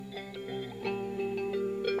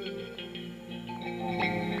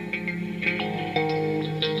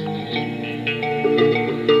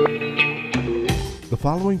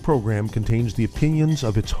following program contains the opinions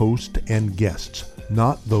of its host and guests,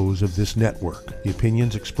 not those of this network. The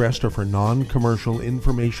opinions expressed are for non-commercial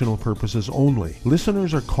informational purposes only.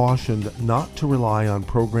 Listeners are cautioned not to rely on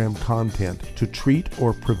program content to treat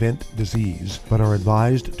or prevent disease, but are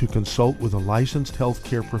advised to consult with a licensed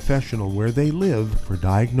healthcare professional where they live for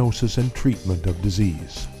diagnosis and treatment of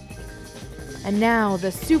disease. And now, the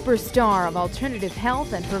superstar of alternative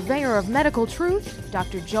health and purveyor of medical truth,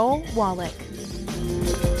 Dr. Joel Wallach.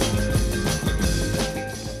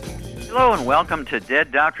 Hello and welcome to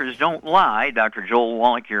Dead Doctors Don't Lie. Dr. Joel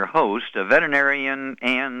Wallach, your host, a veterinarian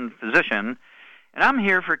and physician. And I'm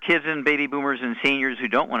here for kids and baby boomers and seniors who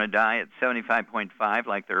don't want to die at 75.5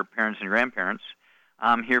 like their parents and grandparents.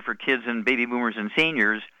 I'm here for kids and baby boomers and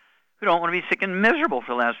seniors who don't want to be sick and miserable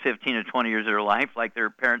for the last 15 to 20 years of their life like their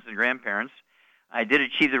parents and grandparents. I did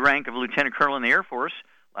achieve the rank of lieutenant colonel in the Air Force.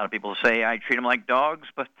 A lot of people say I treat them like dogs,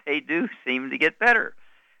 but they do seem to get better.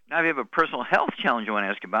 Now, if you have a personal health challenge you want to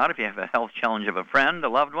ask about, if you have a health challenge of a friend, a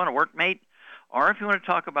loved one, a workmate, or if you want to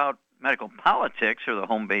talk about medical politics or the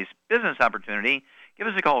home-based business opportunity, give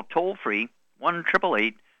us a call toll-free,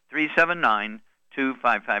 1-888-379-2552.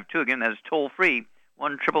 Again, that's toll-free,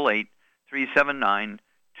 1-888-379-2552.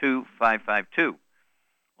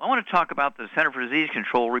 I want to talk about the Center for Disease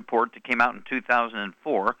Control report that came out in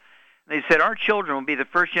 2004. They said our children will be the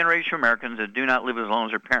first generation of Americans that do not live as long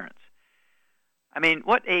as their parents. I mean,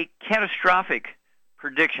 what a catastrophic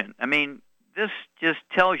prediction. I mean, this just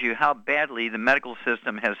tells you how badly the medical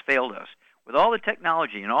system has failed us. With all the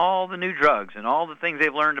technology and all the new drugs and all the things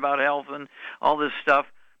they've learned about health and all this stuff,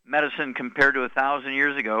 medicine compared to 1,000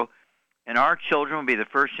 years ago, and our children will be the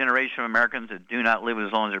first generation of Americans that do not live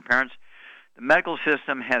as long as their parents. The medical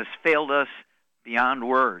system has failed us beyond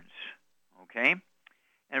words, okay?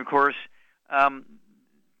 And, of course,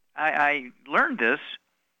 I learned this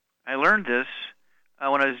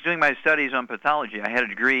when I was doing my studies on pathology. I had a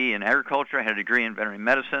degree in agriculture. I had a degree in veterinary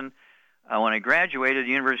medicine. When I graduated at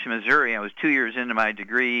the University of Missouri, I was 2 years into my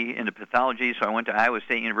degree into pathology, so I went to Iowa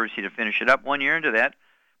State University to finish it up. 1 year into that,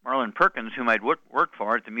 Marlon Perkins, whom I'd worked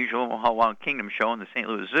for at the Mutual Wild Kingdom show in the St.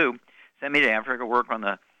 Louis Zoo, sent me to Africa to work on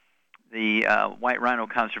the White Rhino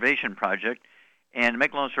Conservation Project. And to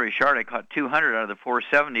make a long story short, I caught 200 out of the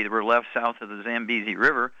 470 that were left south of the Zambezi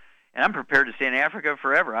River. And I'm prepared to stay in Africa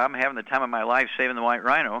forever. I'm having the time of my life saving the white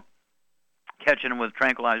rhino, catching them with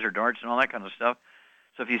tranquilizer darts and all that kind of stuff.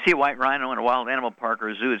 So if you see a white rhino in a wild animal park or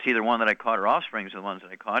a zoo, it's either one that I caught or offsprings of the ones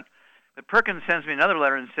that I caught. But Perkins sends me another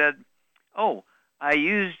letter and said, oh, I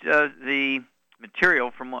used the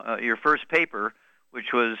material from your first paper,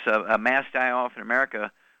 which was a mass die-off in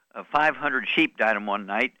America. 500 sheep died in one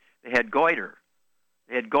night. They had goiter.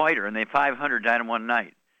 And 500 died in one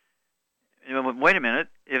night. Wait a minute.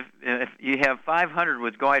 If you have 500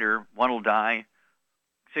 with goiter, one will die.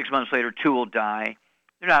 6 months later, two will die.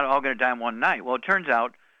 They're not all going to die in one night. Well, it turns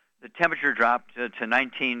out the temperature dropped to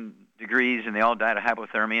 19 degrees, and they all died of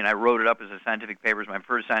hypothermia, and I wrote it up as a scientific paper. It's my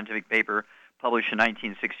first scientific paper published in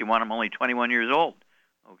 1961. I'm only 21 years old.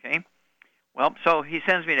 Okay? Well, so he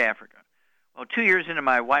sends me to Africa. Well, 2 years into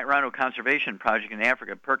my White Rhino Conservation Project in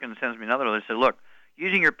Africa, Perkins sends me another letter. He said, look,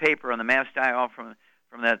 using your paper on the mass die-off from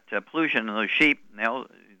that pollution and those sheep, and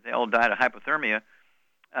they all died of hypothermia,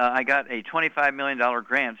 I got a $25 million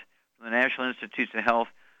grant from the National Institutes of Health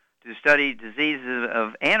to study diseases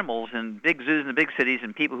of animals in big zoos in the big cities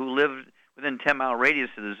and people who live within 10-mile radius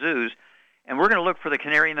of the zoos. And we're going to look for the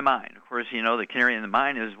canary in the mine. Of course, you know, the canary in the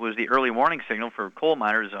mine was the early warning signal for coal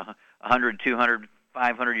miners 100, 200,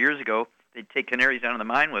 500 years ago. They'd take canaries down to the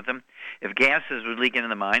mine with them. If gases would leak into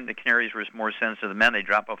the mine, the canaries were more sensitive to the men. They'd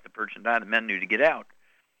drop off the perch and die. The men knew to get out.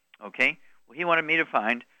 Okay? Well, he wanted me to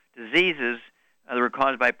find diseases that were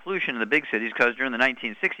caused by pollution in the big cities because during the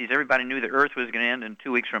 1960s, everybody knew the Earth was going to end in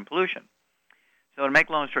 2 weeks from pollution. So to make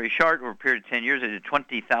a long story short, over a period of 10 years, I did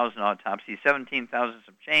 20,000 autopsies, 17,000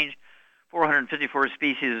 some change, 454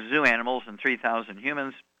 species of zoo animals, and 3,000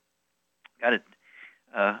 humans. Got it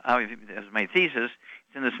as my thesis.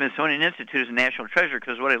 It's in the Smithsonian Institute as a national treasure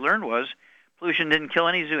because what I learned was pollution didn't kill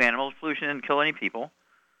any zoo animals, pollution didn't kill any people.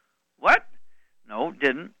 What? No, it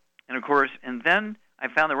didn't. And of course, and then I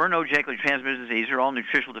found there were no genetically transmitted diseases. They're all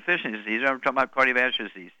nutritional deficiency diseases. I'm talking about cardiovascular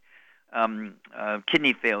disease,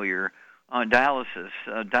 kidney failure, dialysis,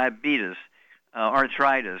 diabetes,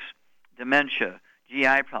 arthritis, dementia,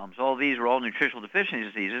 GI problems. All these were all nutritional deficiency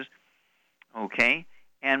diseases. Okay?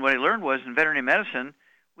 And what I learned was in veterinary medicine,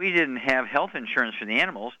 we didn't have health insurance for the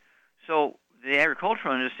animals, so the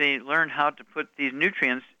agricultural industry learned how to put these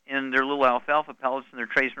nutrients in their little alfalfa pellets and their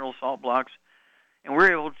trace mineral salt blocks, and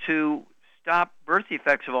we're able to stop birth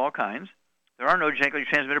defects of all kinds. There are no genetically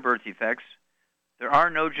transmitted birth defects. There are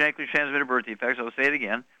no genetically transmitted birth defects. I'll say it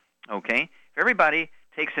again. Okay? If everybody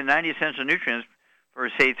takes the 90 essential nutrients for,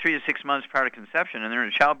 say, 3 to 6 months prior to conception, and they're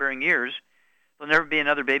in childbearing years, there'll never be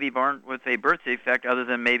another baby born with a birth defect other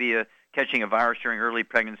than maybe catching a virus during early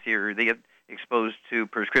pregnancy, or they get exposed to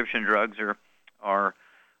prescription drugs or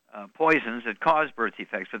poisons that cause birth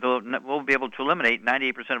defects. But we'll be able to eliminate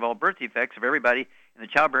 98% of all birth defects if everybody in the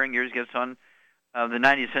childbearing years gets on the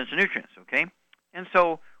 90 essential nutrients, okay? And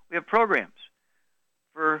so we have programs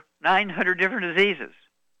for 900 different diseases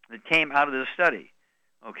that came out of this study.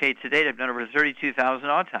 Okay, to date I've done over 32,000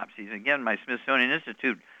 autopsies. Again, my Smithsonian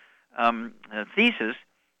Institute thesis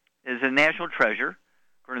is a national treasure,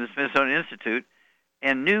 according to the Smithsonian Institute,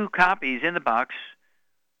 and new copies in the box,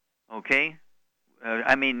 okay,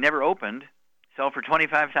 never opened, sell for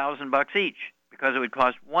 $25,000 each, because it would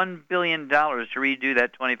cost $1 billion to redo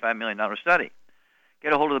that $25 million study.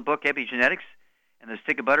 Get a hold of the book Epigenetics and the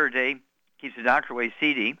Stick of Butter a Day Keeps the Doctor Away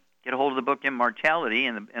CD. Get a hold of the book Immortality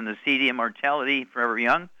and the CD Immortality Forever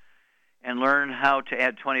Young, and learn how to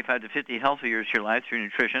add 25 to 50 healthy years to your life through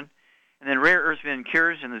nutrition. And then Rare Earths Vitamin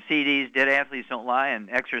Cures and the CDs Dead Athletes Don't Lie and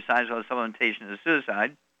Exercise Without Supplementation is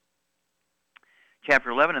Suicide.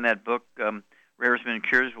 Chapter 11 in that book, Rare Earths Vitamin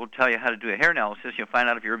Cures, will tell you how to do a hair analysis. You'll find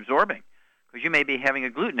out if you're absorbing, because you may be having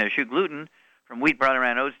a gluten issue. Gluten from wheat, brown,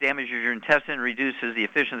 and oats damages your intestine and reduces the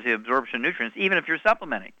efficiency of absorption of nutrients, even if you're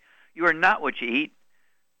supplementing. You are not what you eat.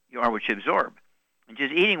 You are what you absorb. And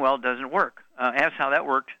just eating well doesn't work. Ask how that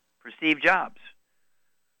worked for Steve Jobs.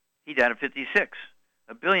 He died at 56,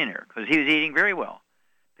 a billionaire, because he was eating very well.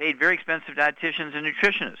 Paid very expensive dietitians and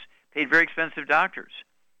nutritionists. Paid very expensive doctors.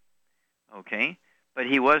 Okay? But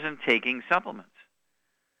he wasn't taking supplements.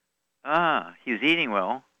 He was eating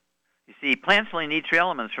well. You see, plants only need 3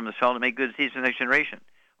 elements from the soil to make good seeds for the next generation.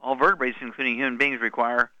 All vertebrates, including human beings,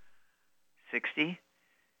 require 60.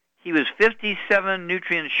 He was 57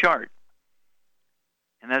 nutrients short,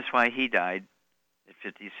 and that's why he died at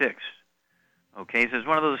 56. Okay, so it's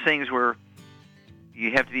one of those things where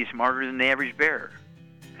you have to be smarter than the average bear.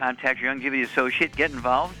 Contact your Youngevity associate, get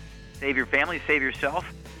involved, save your family, save yourself,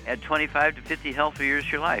 add 25 to 50 healthy years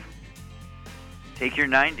to your life. Take your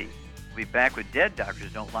 90. We'll be back with Dead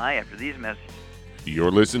Doctors Don't Lie after these messages.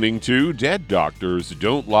 You're listening to Dead Doctors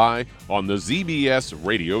Don't Lie on the ZBS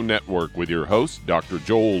Radio Network with your host, Dr.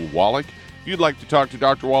 Joel Wallach. If you'd like to talk to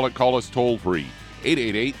Dr. Wallach, call us toll-free,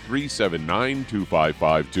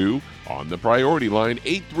 888-379-2552, on the priority line,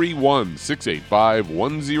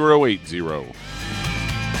 831-685-1080.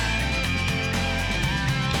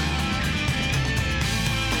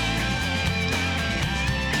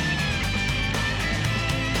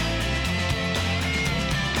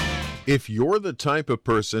 If you're the type of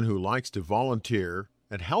person who likes to volunteer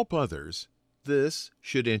and help others, this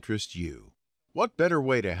should interest you. What better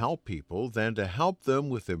way to help people than to help them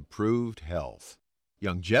with improved health?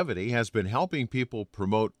 Youngevity has been helping people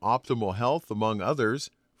promote optimal health, among others,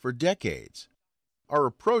 for decades. Our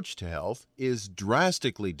approach to health is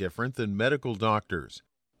drastically different than medical doctors,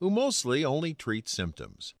 who mostly only treat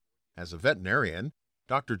symptoms. As a veterinarian,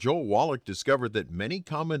 Dr. Joel Wallach discovered that many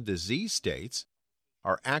common disease states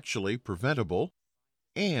are actually preventable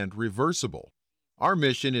and reversible. Our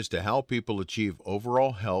mission is to help people achieve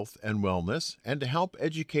overall health and wellness, and to help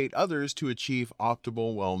educate others to achieve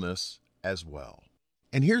optimal wellness as well.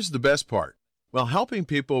 And here's the best part. While helping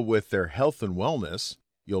people with their health and wellness,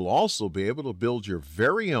 you'll also be able to build your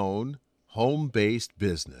very own home-based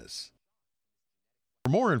business. For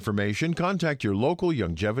more information, contact your local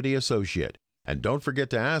Youngevity associate. And don't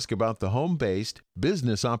forget to ask about the home-based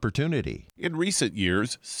business opportunity. In recent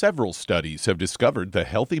years, several studies have discovered the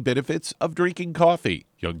healthy benefits of drinking coffee.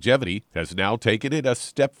 Youngevity has now taken it a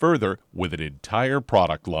step further with an entire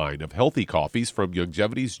product line of healthy coffees from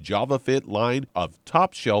Youngevity's JavaFit line of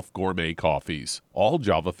top-shelf gourmet coffees. All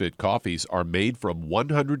JavaFit coffees are made from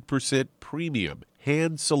 100% premium,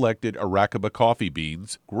 hand-selected Arabica coffee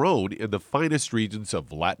beans grown in the finest regions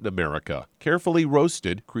of Latin America, carefully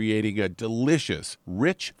roasted, creating a delicious,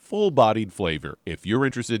 rich, full-bodied flavor. If you're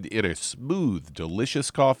interested in a smooth,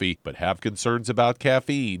 delicious coffee but have concerns about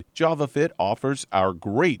caffeine, JavaFit offers our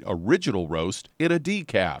great original roast in a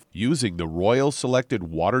decaf, using the Royal Selected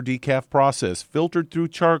Water Decaf process filtered through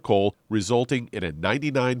charcoal, resulting in a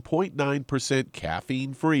 99.9%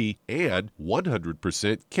 caffeine-free and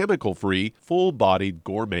 100% chemical-free, full-bodied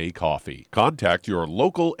gourmet coffee. Contact your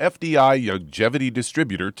local FDI Youngevity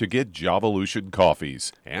distributor to get Javalution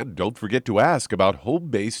coffees. And don't forget to ask about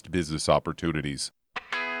home-based business opportunities.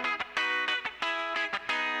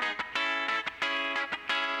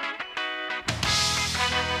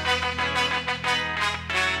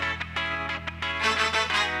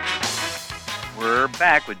 We're We're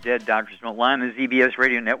back with Dead Doctors Don't Lie on the ZBS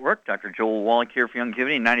Radio Network. Dr. Joel Wallach here for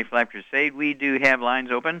Youngevity 95 Crusade. We do have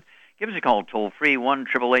lines open. Give us a call toll-free,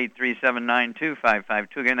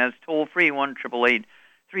 1-888-379-2552. Again, that's toll-free,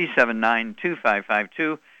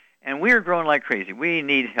 1-888-379-2552. And we are growing like crazy. We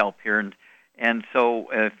need help here. And so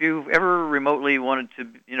if you've ever remotely wanted to,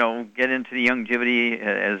 get into the Youngevity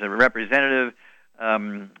as a representative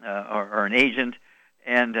or an agent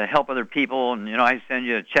and help other people, and, I send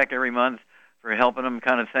you a check every month for helping them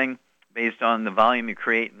kind of thing based on the volume you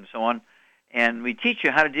create and so on. And we teach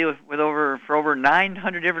you how to deal with over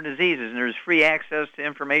 900 different diseases, and there's free access to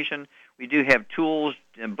information. We do have tools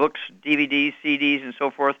and books, DVDs, CDs, and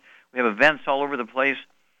so forth. We have events all over the place.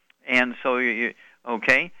 And so,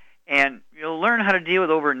 and you'll learn how to deal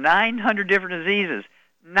with over 900 different diseases.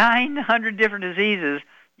 900 different diseases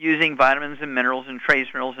using vitamins and minerals and trace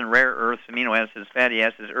minerals and rare earths, amino acids, fatty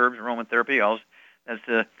acids, herbs, aromatherapy. That's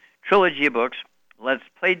the trilogy of books. Let's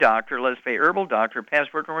Play Doctor, Let's Play Herbal Doctor,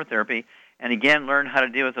 Passport Aromatherapy, and again, learn how to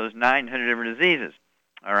deal with those 900 different diseases.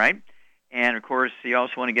 All right? And, of course, you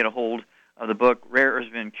also want to get a hold of the book Rare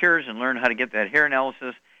Earths and Cures and learn how to get that hair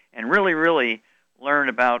analysis and really, really learn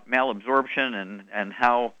about malabsorption and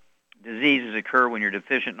how diseases occur when you're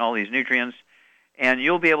deficient in all these nutrients. And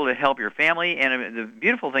you'll be able to help your family. And the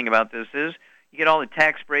beautiful thing about this is you get all the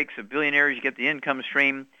tax breaks of billionaires. You get the income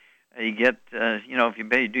stream. You get, if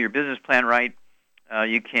you do your business plan right,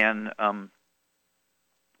 you can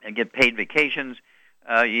get paid vacations.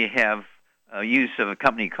 You have use of a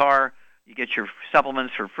company car. You get your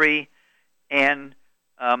supplements for free. And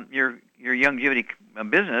your Youngevity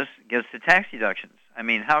business gets the tax deductions. I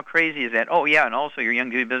mean, how crazy is that? Oh, yeah, and also your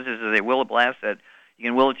Youngevity business is a willable asset. You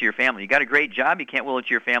can will it to your family. You got a great job. You can't will it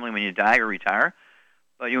to your family when you die or retire.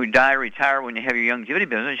 But you die or retire when you have your Youngevity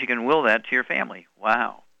business. You can will that to your family.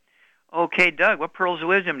 Wow. Okay, Doug, what pearls of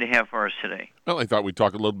wisdom do you have for us today? Well, I thought we'd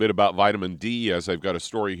talk a little bit about vitamin D, as I've got a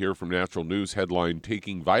story here from Natural News headline,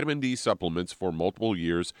 Taking Vitamin D Supplements for Multiple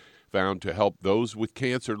Years Found to Help Those with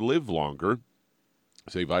Cancer Live Longer.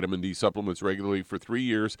 Say vitamin D supplements regularly for 3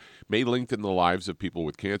 years may lengthen the lives of people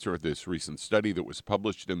with cancer. This recent study that was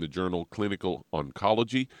published in the journal Clinical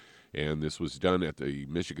Oncology, and this was done at the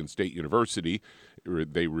Michigan State University.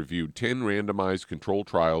 They reviewed 10 randomized controlled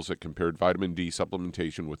trials that compared vitamin D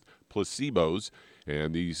supplementation with placebos,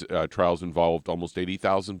 and these trials involved almost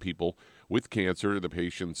 80,000 people with cancer. The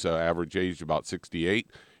patients' average age about 68,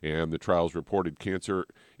 and the trials reported cancer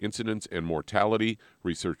incidence and mortality.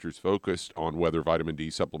 Researchers focused on whether vitamin D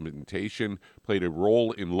supplementation played a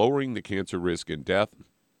role in lowering the cancer risk and death.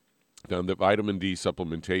 Found that vitamin D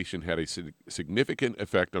supplementation had a significant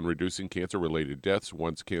effect on reducing cancer-related deaths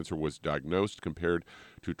once cancer was diagnosed compared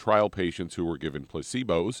to trial patients who were given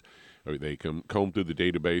placebos. They combed through the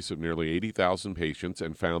database of nearly 80,000 patients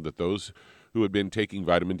and found that those who had been taking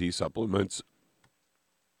vitamin D supplements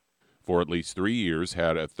for at least 3 years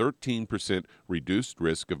had a 13% reduced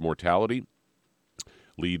risk of mortality.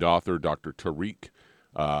 Lead author Dr. Tariq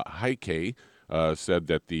Haike said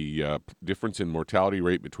that the difference in mortality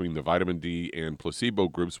rate between the vitamin D and placebo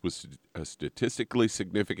groups was statistically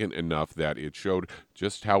significant enough that it showed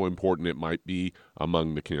just how important it might be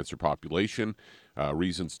among the cancer population.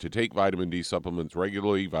 Reasons to take vitamin D supplements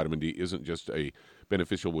regularly. Vitamin D isn't just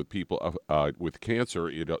beneficial with people with cancer.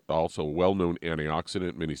 It also a well-known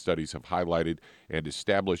antioxidant. Many studies have highlighted and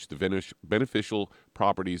established the beneficial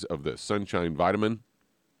properties of the sunshine vitamin.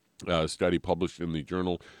 A study published in the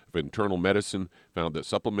Journal of Internal Medicine found that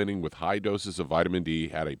supplementing with high doses of vitamin D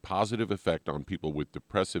had a positive effect on people with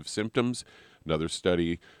depressive symptoms. Another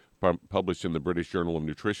study published in the British Journal of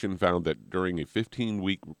Nutrition found that during a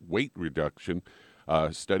 15-week weight reduction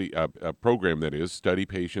program, study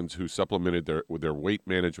patients who supplemented their weight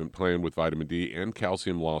management plan with vitamin D and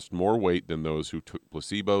calcium lost more weight than those who took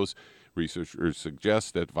placebos. Researchers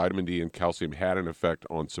suggest that vitamin D and calcium had an effect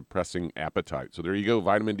on suppressing appetite. So there you go,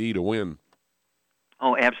 vitamin D to win.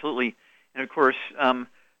 Oh, absolutely. And, of course,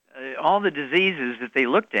 all the diseases that they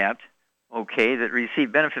looked at, that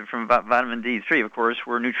received benefit from vitamin D3, of course,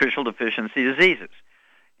 were nutritional deficiency diseases.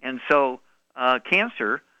 And so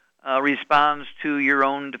cancer responds to your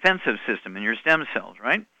own defensive system and your stem cells,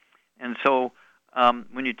 right? And so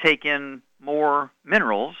when you take in more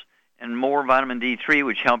minerals and more vitamin D3,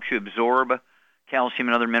 which helps you absorb calcium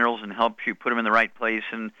and other minerals and helps you put them in the right place,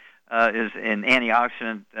 and is an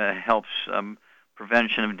antioxidant, helps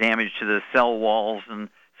prevention of damage to the cell walls and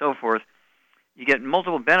so forth. You get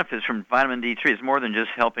multiple benefits from vitamin D3. It's more than just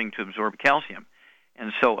helping to absorb calcium.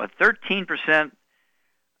 And so a 13%,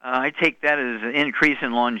 I take that as an increase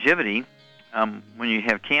in longevity when you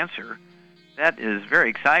have cancer. That is very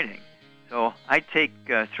exciting. So I take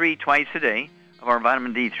 3 twice a day of our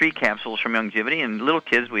vitamin D3 capsules from Youngevity. And little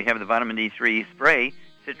kids, we have the vitamin D3 spray,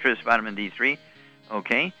 citrus vitamin D3.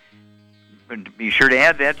 Okay. But be sure to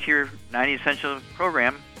add that to your 90 Essential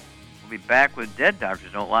program. We'll be back with Dead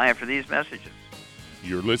Doctors Don't Lie after these messages.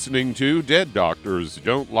 You're listening to Dead Doctors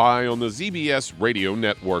Don't Lie on the ZBS Radio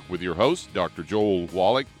Network with your host, Dr. Joel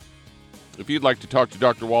Wallach. If you'd like to talk to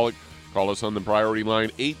Dr. Wallach, call us on the priority line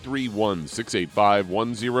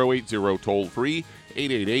 831-685-1080, toll free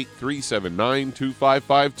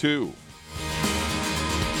 888-379-2552.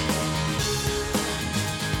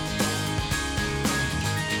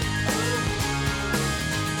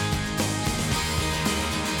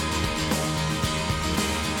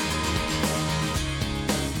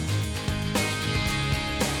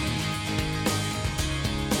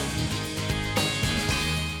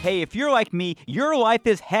 Hey, if you're like me, your life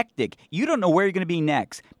is hectic. You don't know where you're going to be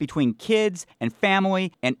next. Between kids and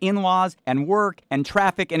family and in-laws and work and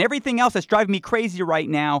traffic and everything else that's driving me crazy right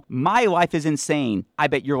now, my life is insane. I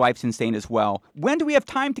bet your life's insane as well. When do we have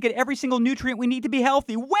time to get every single nutrient we need to be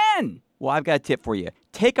healthy? When? Well, I've got a tip for you.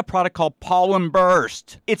 Take a product called Pollen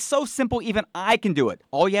Burst. It's so simple, even I can do it.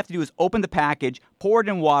 All you have to do is open the package, pour it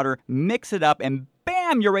in water, mix it up, and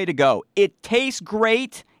bam, you're ready to go. It tastes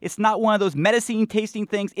great. It's not one of those medicine tasting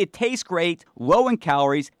things. It tastes great, low in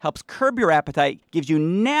calories, helps curb your appetite, gives you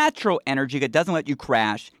natural energy that doesn't let you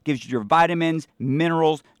crash, gives you your vitamins,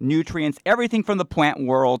 minerals, nutrients, everything from the plant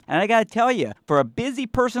world. And I gotta tell you, for a busy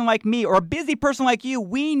person like me or a busy person like you,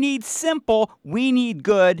 we need simple, we need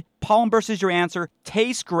good. Pollen Burst is your answer.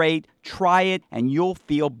 Tastes great. Try it, and you'll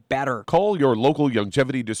feel better. Call your local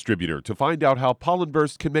Youngevity distributor to find out how Pollen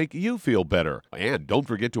Burst can make you feel better. And don't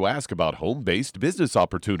forget to ask about home-based business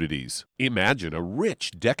opportunities. Imagine a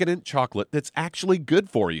rich, decadent chocolate that's actually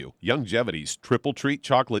good for you. Youngevity's Triple Treat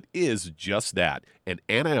chocolate is just that. An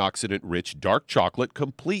antioxidant-rich dark chocolate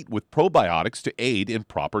complete with probiotics to aid in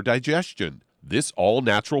proper digestion. This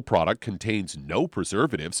all-natural product contains no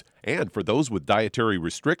preservatives, and for those with dietary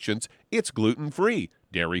restrictions, it's gluten-free,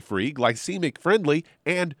 dairy-free, glycemic-friendly,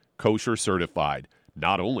 and kosher certified.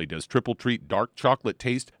 Not only does Triple Treat dark chocolate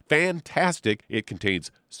taste fantastic, it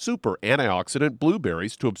contains super antioxidant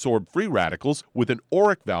blueberries to absorb free radicals with an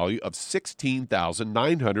ORAC value of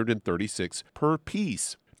 16,936 per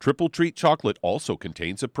piece. Triple Treat chocolate also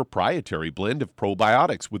contains a proprietary blend of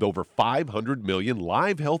probiotics with over 500 million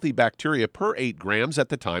live healthy bacteria per 8 grams at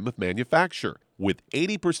the time of manufacture, with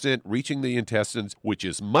 80% reaching the intestines, which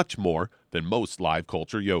is much more than most live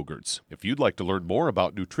culture yogurts. If you'd like to learn more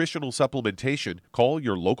about nutritional supplementation, call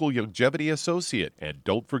your local Youngevity associate, and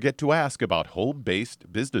don't forget to ask about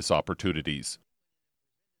home-based business opportunities.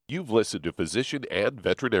 You've listened to physician and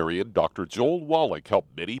veterinarian Dr. Joel Wallach help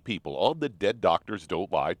many people on the Dead Doctors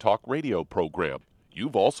Don't Lie talk radio program.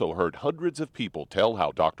 You've also heard hundreds of people tell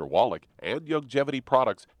how Dr. Wallach and Youngevity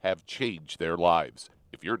products have changed their lives.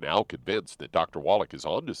 If you're now convinced that Dr. Wallach is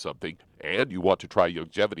onto something and you want to try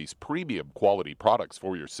Youngevity's premium quality products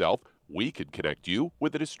for yourself, we can connect you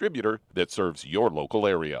with a distributor that serves your local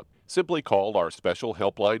area. Simply call our special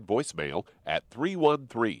helpline voicemail at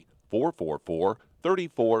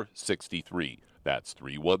 313-444-3463. That's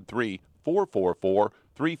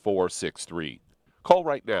 313-444-3463. Call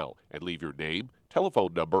right now and leave your name,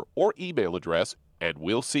 telephone number, or email address, and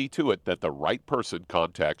we'll see to it that the right person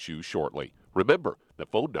contacts you shortly. Remember, the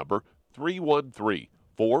phone number,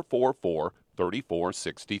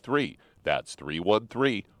 313-444-3463. That's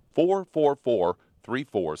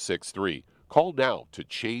 313-444-3463. Call now to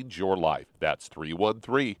change your life. That's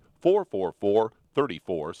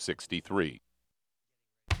 313-444-3463.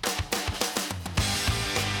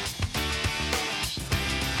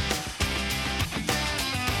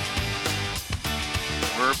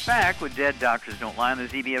 We're back with Dead Doctors Don't Lie on the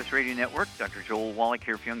ZBS Radio Network. Dr. Joel Wallach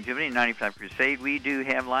here for Youngevity, 95 Crusade. We do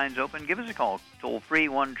have lines open. Give us a call. Toll-free,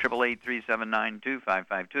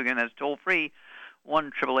 1-888-379-2552. Again, that's toll-free,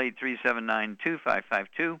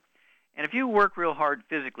 1-888-379-2552. And if you work real hard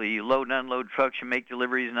physically, you load and unload trucks, you make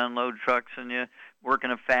deliveries and unload trucks, and you work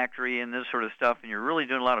in a factory and this sort of stuff, and you're really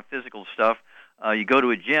doing a lot of physical stuff, you go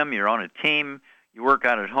to a gym, you're on a team, you work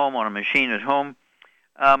out at home on a machine at home,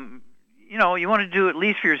 you know, you want to do at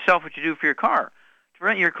least for yourself what you do for your car. To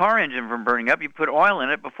prevent your car engine from burning up, you put oil in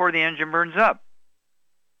it before the engine burns up.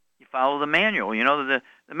 You follow the manual, you know, the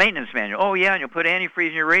maintenance manual. Oh, yeah, and you'll put antifreeze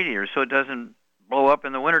in your radiator so it doesn't blow up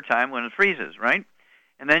in the wintertime when it freezes, right?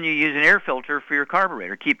 And then you use an air filter for your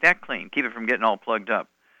carburetor. Keep that clean. Keep it from getting all plugged up.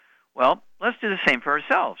 Well, let's do the same for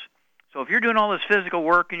ourselves. So if you're doing all this physical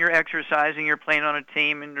work and you're exercising, you're playing on a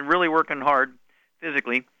team and really working hard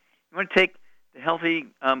physically, you want to take the Healthy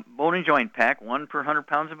Bone and Joint Pack, 1 per 100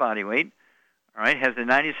 pounds of body weight. All right, it has the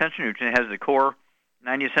 90 essential nutrients. It has the core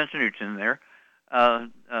 90 essential nutrients in there.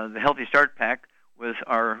 The Healthy Start Pack with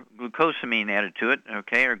our glucosamine added to it,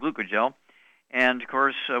 okay, or glucogel. And, of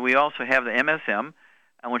course, we also have the MSM.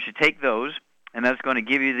 I want you to take those, and that's going to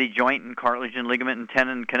give you the joint and cartilage and ligament and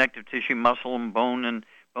tendon, connective tissue, muscle, and bone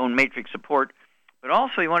matrix support. But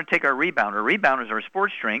also you want to take our Rebounder. Rebounder is our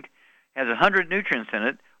sports drink, has 100 nutrients in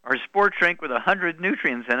it. Our sports drink with 100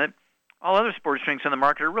 nutrients in it. All other sports drinks on the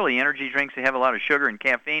market are really energy drinks. They have a lot of sugar and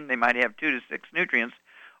caffeine. They might have 2 to 6 nutrients.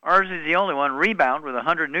 Ours is the only one, Rebound, with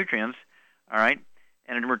 100 nutrients, all right?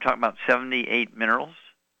 And we're talking about 78 minerals,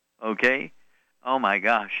 okay? Oh, my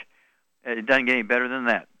gosh. It doesn't get any better than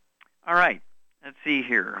that. All right. Let's see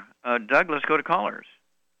here. Doug, let's go to callers.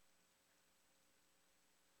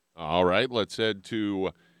 All right. Let's head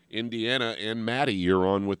to Indiana. And Maddie, you're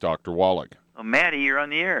on with Dr. Wallach. Oh, Maddie, you're on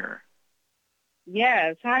the air.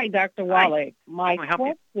 Yes. Hi, Dr. Wallach. My Can I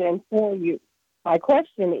help question for you. My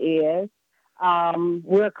question is,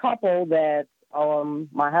 we're a couple that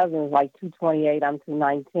my husband's like 228, I'm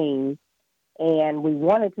 219, and we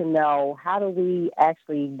wanted to know, how do we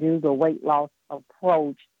actually do the weight loss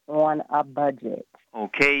approach on a budget?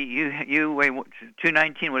 Okay, you weigh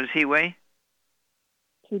 219. What does he weigh?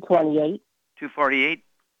 228. 248?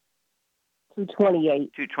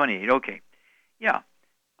 228. 228, okay. Yeah,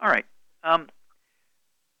 all right.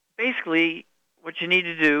 Basically, what you need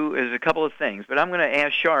to do is a couple of things, but I'm going to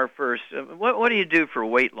ask Shar first. What do you do for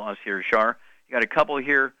weight loss here, Shar? You got a couple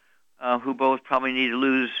here who both probably need to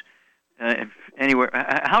lose anywhere.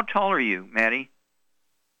 How tall are you, Maddie?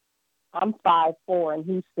 I'm 5'4", and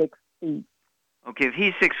he's 6 feet. Okay, if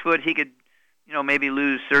he's 6 foot, he could, maybe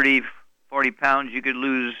lose 30, 40 pounds. You could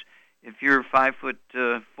lose, if you're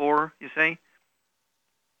 5'4", you say?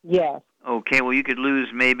 Yes. Okay, well, you could lose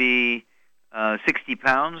maybe 60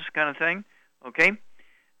 pounds kind of thing, okay,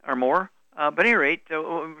 or more. But at any rate,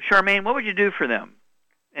 Charmaine, what would you do for them?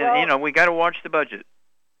 And, Well, we got to watch the budget.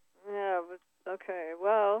 yeah, but, okay.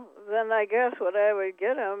 Well, then I guess what I would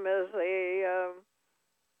get them is a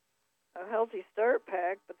Healthy Start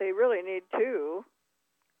Pack, but they really need 2,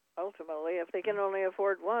 ultimately. If they can only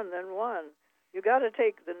afford 1, then 1. You got to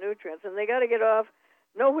take the nutrients, and they got to get off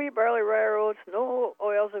no wheat, barley, rye, or oats, no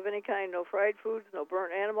oils of any kind, no fried foods, no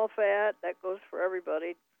burnt animal fat. That goes for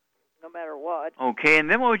everybody, no matter what. Okay, and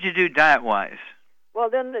then what would you do diet-wise? Well,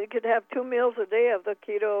 then you could have 2 meals a day of the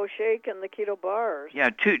keto shake and the keto bars. Yeah,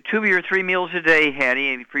 two of your 3 meals a day,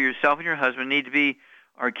 Hattie, for yourself and your husband need to be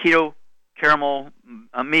our keto caramel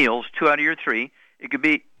meals, 2 out of your 3. It could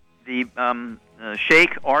be the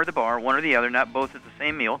shake or the bar, one or the other, not both at the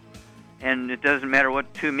same meal. And it doesn't matter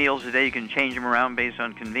what 2 meals a day. You can change them around based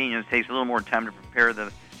on convenience. It takes a little more time to prepare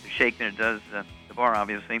the shake than it does the bar,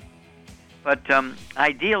 obviously. But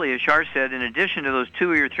ideally, as Shar said, in addition to those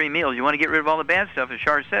 2 or your 3 meals, you want to get rid of all the bad stuff. As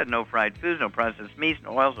Shar said, no fried foods, no processed meats,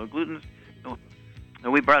 no oils, no glutens, no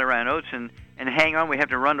wheat, barley, rye, and oats. And hang on, we have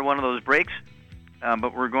to run to one of those breaks.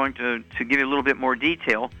 But we're going to give you a little bit more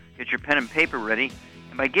detail. Get your pen and paper ready.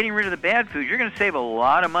 And by getting rid of the bad food, you're going to save a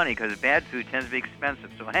lot of money because bad food tends to be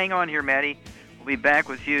expensive. So hang on here, Maddie. We'll be back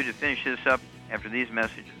with you to finish this up after these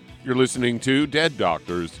messages. You're listening to Dead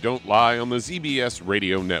Doctors Don't Lie on the ZBS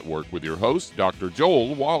Radio Network with your host, Dr.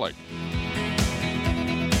 Joel Wallach.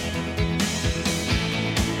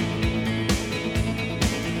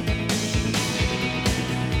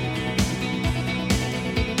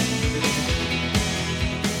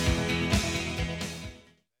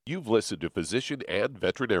 You've listened to physician and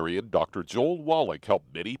veterinarian Dr. Joel Wallach help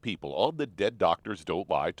many people on the Dead Doctors Don't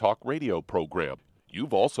Lie talk radio program.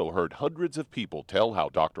 You've also heard hundreds of people tell how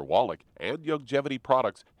Dr. Wallach and Youngevity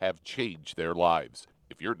products have changed their lives.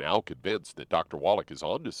 If you're now convinced that Dr. Wallach is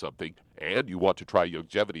onto something and you want to try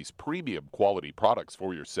Youngevity's premium quality products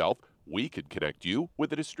for yourself, we can connect you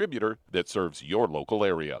with a distributor that serves your local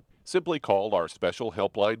area. Simply call our special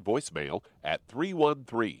helpline voicemail at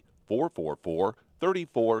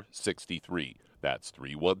 313-444-3463. That's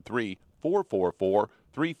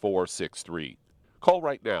 313-444-3463. Call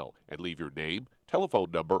right now and leave your name,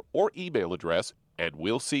 telephone number, or email address, and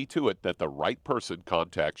we'll see to it that the right person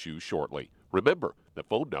contacts you shortly. Remember, the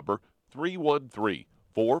phone number,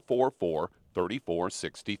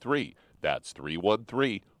 313-444-3463. That's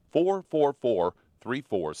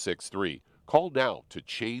 313-444-3463. Call now to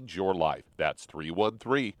change your life. That's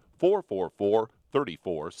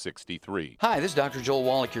 313-444-3463. Hi, this is Dr. Joel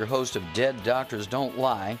Wallach, your host of Dead Doctors Don't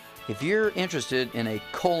Lie. If you're interested in a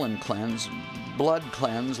colon cleanse, blood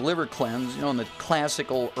cleanse, liver cleanse, in the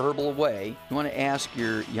classical herbal way, you want to ask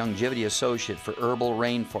your Youngevity associate for Herbal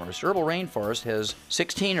Rainforest. Herbal Rainforest has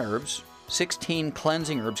 16 herbs, 16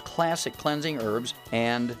 cleansing herbs, classic cleansing herbs,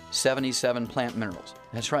 and 77 plant minerals.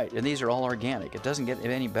 That's right, and these are all organic. It doesn't get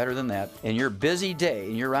any better than that. In your busy day,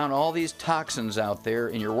 and you're around all these toxins out there,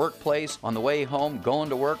 in your workplace, on the way home, going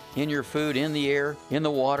to work, in your food, in the air, in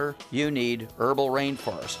the water, you need Herbal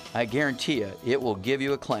Rainforest. I guarantee you, it will give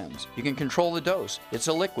you a cleanse. You can control the dose. It's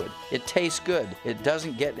a liquid. It tastes good. It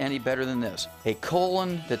doesn't get any better than this. A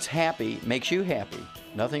colon that's happy makes you happy.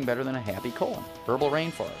 Nothing better than a happy colon. Herbal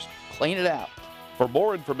Rainforest. Clean it out. For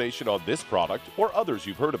more information on this product or others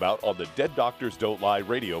you've heard about on the Dead Doctors Don't Lie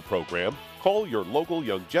radio program, call your local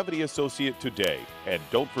Youngevity associate today. And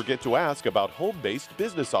don't forget to ask about home-based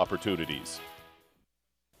business opportunities.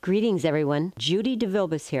 Greetings, everyone. Judy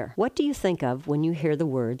DeVilbus here. What do you think of when you hear the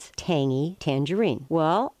words tangy tangerine?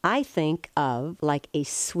 Well, I think of like a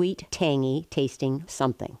sweet, tangy tasting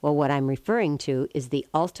something. Well, what I'm referring to is the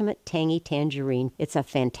Ultimate Tangy Tangerine. It's a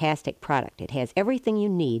fantastic product. It has everything you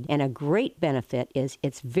need, and a great benefit is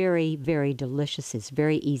it's very, very delicious. It's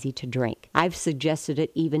very easy to drink. I've suggested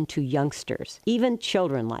it even to youngsters. Even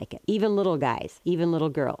children like it. Even little guys. Even little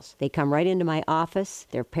girls. They come right into my office.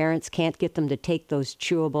 Their parents can't get them to take those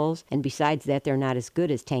chewables. And besides that, they're not as good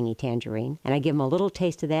as Tangy Tangerine. And I give them a little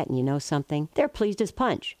taste of that, and you know something? They're pleased as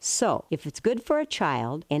punch. So, if it's good for a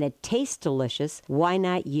child and it tastes delicious, why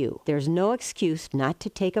not you? There's no excuse not to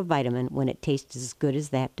take a vitamin when it tastes as good as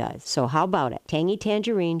that does. So how about it? Tangy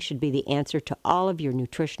Tangerine should be the answer to all of your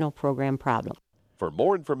nutritional program problems. For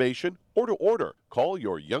more information or to order, call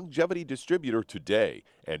your Youngevity distributor today.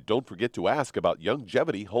 And don't forget to ask about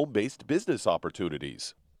Youngevity home-based business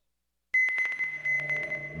opportunities.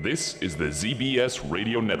 This is the ZBS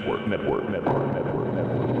Radio Network.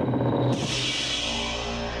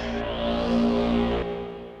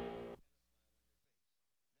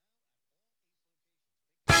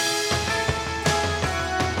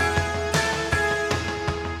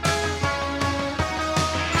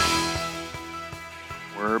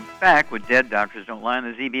 We're back with Dead Doctors Don't Lie on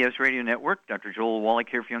the ZBS Radio Network. Dr. Joel Wallach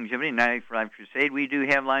here for Youngevity, 95 Crusade. We do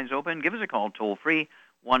have lines open. Give us a call toll-free.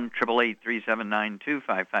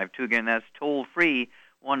 1-888-379-2552. Again, that's toll-free,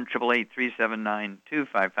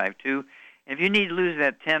 1-888-379-2552. If you need to lose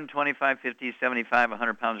that 10, 25, 50, 75,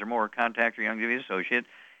 100 pounds or more, contact your Youngevity associate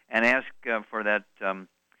and ask for that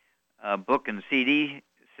book and CD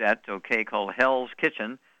set, called Hell's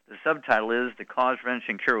Kitchen. The subtitle is The Cause,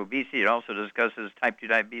 Prevention, Cure Obesity. It also discusses type 2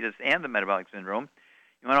 diabetes and the metabolic syndrome.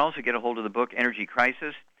 You want to also get a hold of the book Energy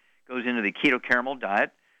Crisis. Goes into the keto caramel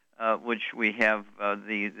diet, which we have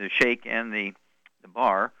the shake and the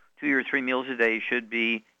bar. 2 or 3 meals a day should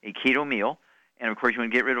be a keto meal. And, of course, you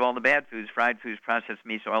want to get rid of all the bad foods, fried foods, processed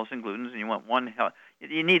meats, oils, and glutens. And you want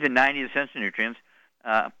you need the 90 essential nutrients.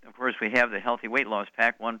 Of course, we have the Healthy Weight Loss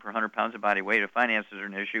Pack, 1 per 100 pounds of body weight. If finances are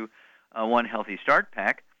an issue, 1 Healthy Start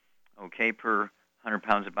Pack, per 100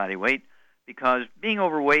 pounds of body weight. Because being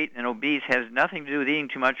overweight and obese has nothing to do with eating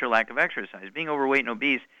too much or lack of exercise. Being overweight and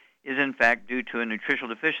obese is in fact due to a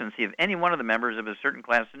nutritional deficiency of any one of the members of a certain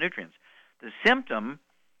class of nutrients. The symptom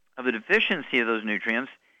of the deficiency of those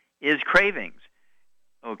nutrients is cravings,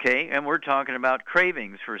 and we're talking about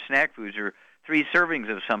cravings for snack foods or 3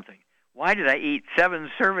 servings of something. Why did I eat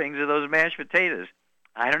 7 servings of those mashed potatoes?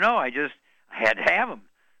 I don't know, I had to have them.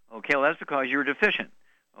 Well, that's because you were deficient,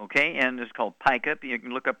 and it's called pica. You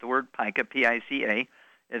can look up the word pica, P-I-C-A.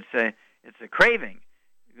 It's a craving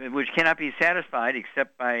which cannot be satisfied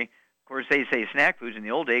except by, of course, they say snack foods. In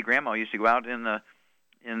the old day, Grandma used to go out in the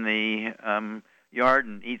yard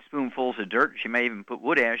and eat spoonfuls of dirt. She may even put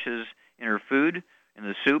wood ashes in her food, in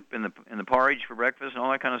the soup, in the porridge for breakfast, and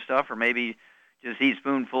all that kind of stuff, or maybe just eat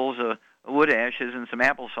spoonfuls of wood ashes and some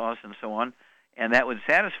applesauce and so on, and that would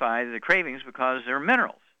satisfy the cravings because they're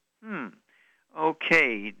minerals.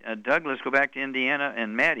 Doug, let's go back to Indiana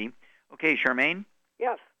and Maddie. Charmaine?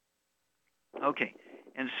 Yes.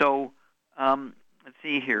 And so, let's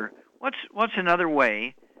see here. What's another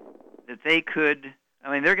way that they could?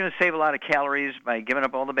 I mean, they're going to save a lot of calories by giving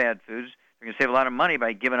up all the bad foods. They're going to save a lot of money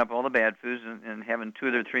by giving up all the bad foods and having 2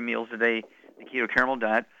 or 3 meals a day, the keto caramel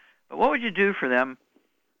diet. But what would you do for them?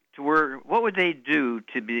 What would they do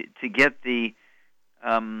to get the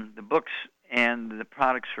books and the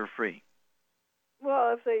products for free?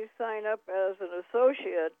 Well, if they sign up as an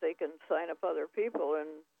associate, they can sign up other people and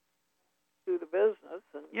do the business.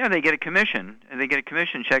 They get a commission. And they get a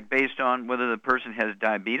commission check based on whether the person has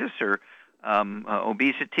diabetes or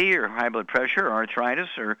obesity or high blood pressure or arthritis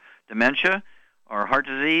or dementia or heart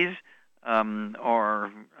disease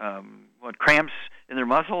or cramps in their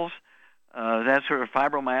muscles, that sort of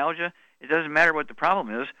fibromyalgia. It doesn't matter what the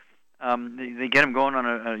problem is. They get them going on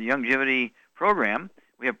a Youngevity program.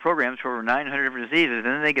 We have programs for over 900 different diseases, and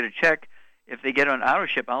then they get a check if they get on auto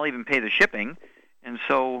ship, I'll even pay the shipping, and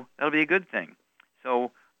so that'll be a good thing.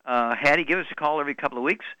 So, Hattie, give us a call every couple of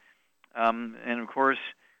weeks, and of course,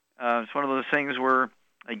 it's one of those things where,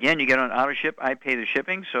 again, you get on auto ship, I pay the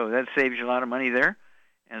shipping, so that saves you a lot of money there,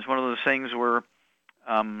 and it's one of those things where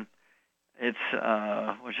it's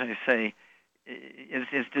what should I say?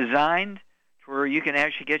 It's designed to where you can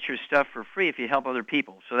actually get your stuff for free if you help other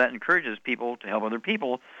people. So that encourages people to help other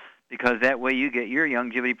people, because that way you get your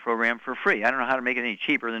Youngevity program for free. I don't know how to make it any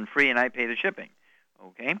cheaper than free, and I pay the shipping.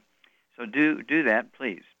 Okay? So do that,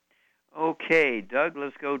 please. Okay, Doug,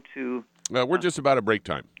 let's go to... we're just about at break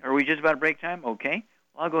time. Are we just about at break time? Okay.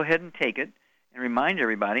 Well, I'll go ahead and take it and remind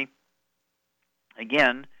everybody,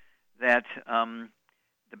 again, that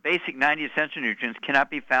the basic 90 essential nutrients cannot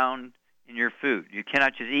be found in your food. You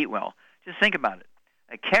cannot just eat well. Just think about it.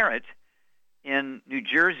 A carrot in New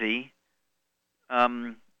Jersey,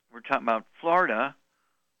 we're talking about Florida,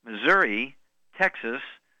 Missouri, Texas,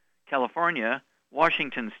 California,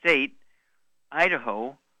 Washington State,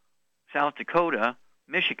 Idaho, South Dakota,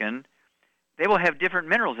 Michigan, they will have different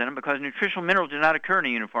minerals in them because nutritional minerals do not occur in a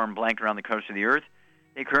uniform blanket around the crust of the earth.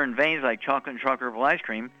 They occur in veins like chocolate and chocolate herbal ice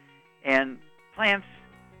cream. And plants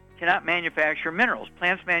cannot manufacture minerals.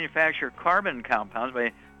 Plants manufacture carbon compounds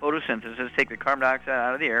by photosynthesis, take the carbon dioxide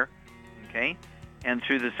out of the air, okay, and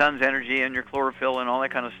through the sun's energy and your chlorophyll and all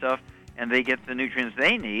that kind of stuff, and they get the nutrients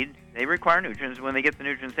they need. They require nutrients. When they get the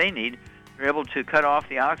nutrients they need, they're able to cut off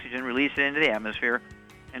the oxygen, release it into the atmosphere,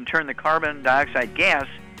 and turn the carbon dioxide gas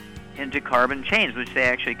into carbon chains, which they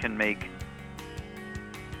actually can make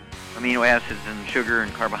amino acids and sugar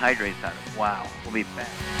and carbohydrates out of. Wow. We'll be back.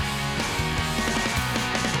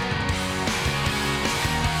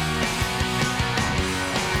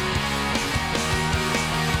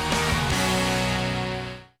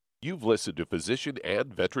 You've listened to physician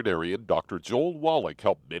and veterinarian Dr. Joel Wallach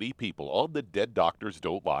help many people on the Dead Doctors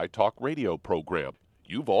Don't Lie talk radio program.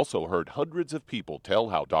 You've also heard hundreds of people tell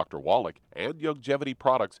how Dr. Wallach and Youngevity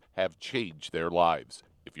products have changed their lives.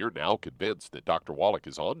 If you're now convinced that Dr. Wallach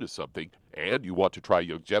is onto something and you want to try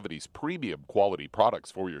Youngevity's premium quality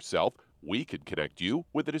products for yourself, we can connect you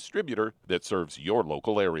with a distributor that serves your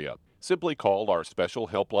local area. Simply call our special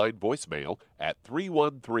helpline voicemail at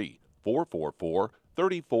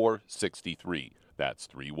 313-444-3463. That's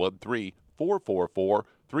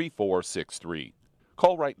 313-444-3463.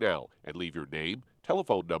 Call right now and leave your name,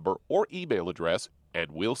 telephone number, or email address,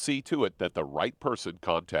 and we'll see to it that the right person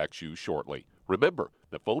contacts you shortly. Remember,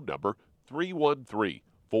 the phone number,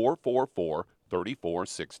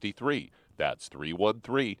 313-444-3463. That's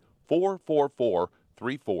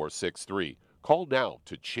 313-444-3463. Call now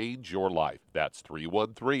to change your life. That's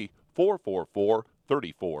 313-444-3463.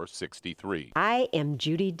 3463. I am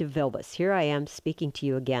Judy DeVilbus. Here I am speaking to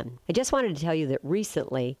you again. I just wanted to tell you that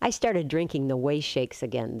recently I started drinking the Whey Shakes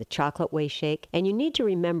again, the chocolate Whey Shake. And you need to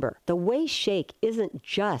remember, the Whey Shake isn't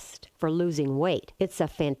just for losing weight. It's a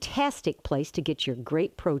fantastic place to get your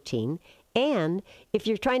great protein. And if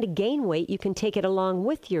you're trying to gain weight, you can take it along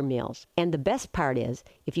with your meals. And the best part is,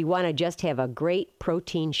 if you want to just have a great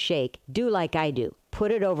protein shake, do like I do.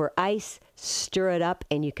 Put it over ice, stir it up,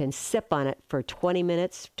 and you can sip on it for 20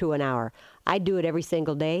 minutes to an hour. I do it every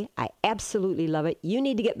single day. I absolutely love it. You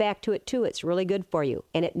need to get back to it too. It's really good for you.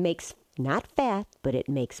 And it makes not fat, but it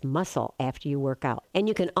makes muscle after you work out. And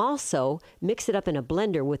you can also mix it up in a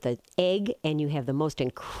blender with an egg, and you have the most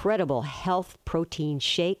incredible health protein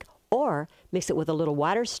shake. Or mix it with a little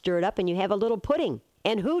water, stir it up, and you have a little pudding.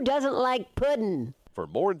 And who doesn't like pudding? For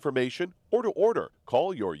more information or to order,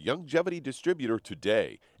 call your Youngevity distributor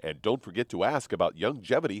today. And don't forget to ask about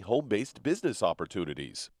Youngevity home-based business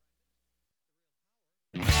opportunities.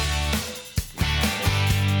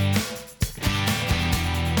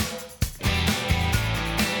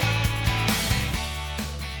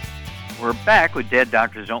 We're back with Dead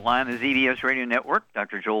Doctors Don't Lie on the ZBS Radio Network.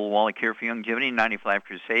 Dr. Joel Wallach here for Youngevity 95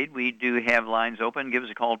 Crusade. We do have lines open. Give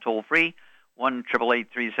us a call toll-free,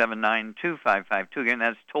 1-888-379-2552. Again,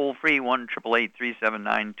 that's toll-free,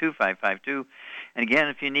 1-888-379-2552. And again,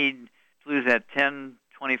 if you need to lose that 10,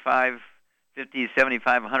 25, 50,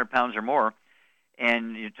 75, 100 pounds or more,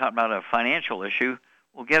 and you're talking about a financial issue,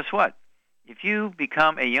 well, guess what? If you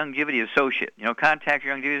become a Youngevity associate, contact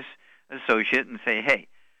your Youngevity associate and say, hey,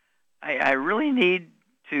 I really need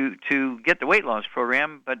to get the weight loss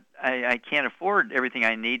program, but I can't afford everything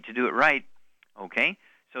I need to do it right. Okay?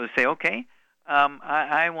 So say, okay,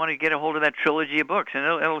 I want to get a hold of that trilogy of books, and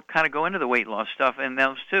it'll kind of go into the weight loss stuff and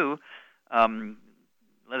those too.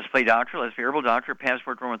 Let's Play Doctor, Let's Be Herbal Doctor,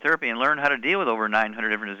 Passport to Aromatherapy, and learn how to deal with over 900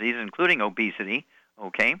 different diseases, including obesity.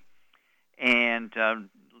 Okay? And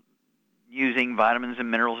using vitamins and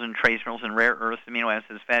minerals and trace minerals and rare earths, amino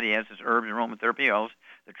acids, fatty acids, herbs, and aromatherapy oils.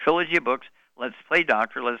 The trilogy of books, Let's Play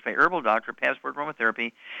Doctor, Let's Play Herbal Doctor, Passport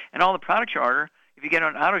Aromatherapy, and all the products you order. If you get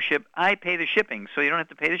on auto ship, I pay the shipping, so you don't have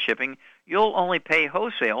to pay the shipping. You'll only pay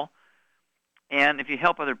wholesale, and if you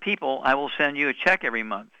help other people, I will send you a check every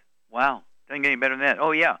month. Wow, doesn't get any better than that.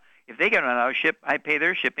 Oh, yeah, if they get on auto ship, I pay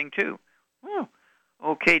their shipping too. Oh.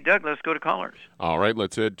 Okay, Doug, let's go to callers. All right,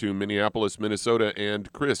 let's head to Minneapolis, Minnesota,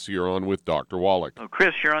 and Chris, you're on with Dr. Wallach. Oh,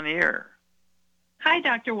 Chris, you're on the air. Hi,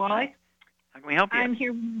 Dr. Wallach. How can we help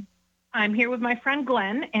you? I'm here with my friend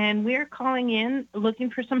Glenn, and we're calling in looking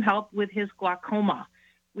for some help with his glaucoma.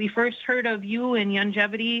 We first heard of you and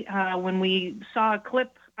Longevity when we saw a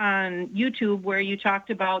clip on YouTube where you talked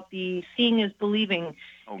about the seeing is believing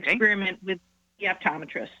experiment with the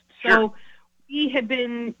optometrist. Sure. So we had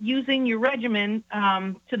been using your regimen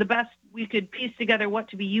to the best we could piece together what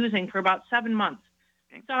to be using for about 7 months.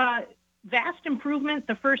 Okay. Saw vast improvement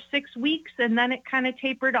the first 6 weeks, and then it kind of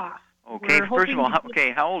tapered off. Okay, first of all,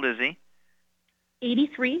 how old is he?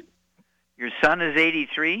 83. Your son is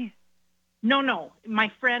 83? No,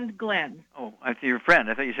 my friend Glenn. Oh, I thought your friend.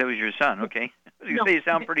 I thought you said it was your son. Okay. I was going to say you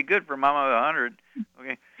sound pretty good for Mama 100.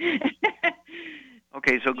 Okay.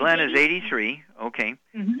 Okay, so Glenn is 83. Okay.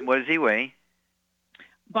 Mm-hmm. What does he weigh?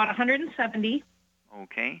 About 170.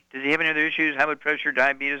 Okay. Does he have any other issues? High blood pressure,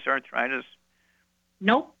 diabetes, arthritis?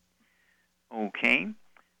 Nope. Okay.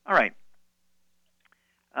 All right.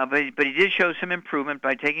 But he did show some improvement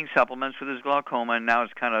by taking supplements with his glaucoma, and now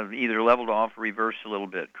it's kind of either leveled off or reversed a little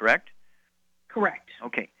bit, correct? Correct.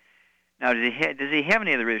 Okay. Now, does he have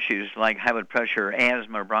any other issues like high blood pressure,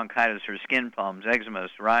 asthma, bronchitis, or skin problems, eczema,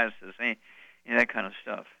 psoriasis, any of that kind of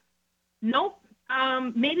stuff? Nope.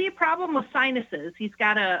 Maybe a problem with sinuses. He's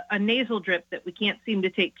got a nasal drip that we can't seem to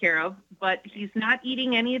take care of, but he's not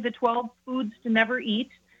eating any of the 12 foods to never eat,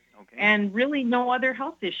 and really no other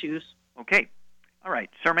health issues. Okay. All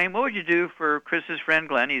right. Charmaine, what would you do for Chris's friend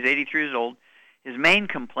Glenn? He's 83 years old. His main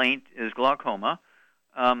complaint is glaucoma.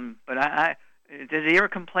 But does he ever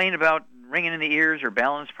complain about ringing in the ears or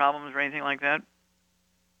balance problems or anything like that?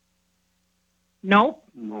 Nope.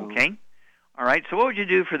 Okay. All right. So what would you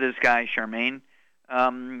do for this guy, Charmaine?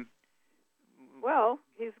 Well,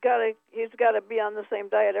 he's got to be on the same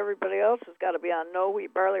diet everybody else has got to be on. No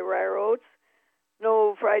wheat, barley, rye, or oats.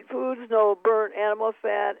 No fried foods, no burnt animal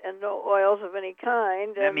fat, and no oils of any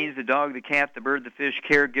kind. That means the dog, the cat, the bird, the fish,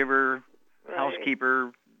 caregiver,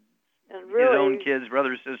 housekeeper, and really, his own kids,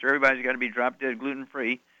 brother, sister, everybody's got to be drop-dead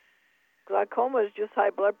gluten-free. Glaucoma is just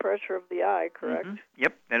high blood pressure of the eye, correct? Mm-hmm.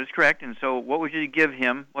 Yep, that is correct. And so what would you give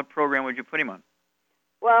him? What program would you put him on?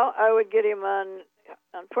 Well, I would get him on,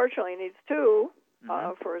 unfortunately, he needs two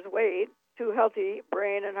for his weight. 2 healthy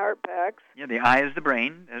brain and heart packs. Yeah, the eye is the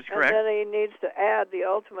brain. That's correct. And then he needs to add the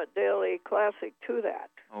Ultimate Daily Classic to that.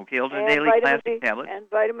 Okay, Ultimate Daily Classic tablet. And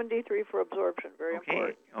vitamin D3 for absorption, very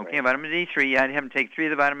important. Okay, right. Vitamin D3. I'd have him take 3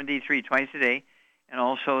 of the vitamin D3 twice a day. And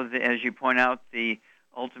also, as you point out, the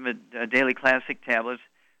Ultimate Daily Classic tablets,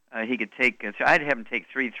 he could take, so I'd have him take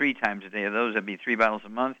 3 times a day of those. That'd be 3 bottles a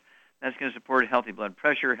month. That's going to support healthy blood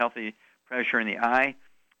pressure, healthy pressure in the eye.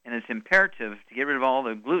 And it's imperative to get rid of all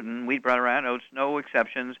the gluten, wheat, bran, rye, oats, no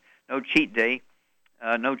exceptions, no cheat day,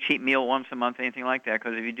 no cheat meal once a month, anything like that.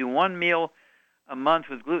 Because if you do 1 meal a month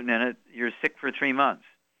with gluten in it, you're sick for 3 months.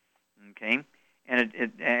 Okay? And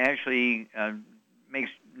it actually makes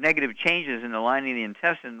negative changes in the lining of the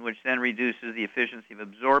intestine, which then reduces the efficiency of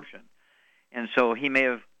absorption. And so he may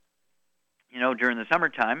have, during the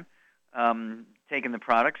summertime, taken the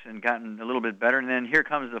products and gotten a little bit better. And then here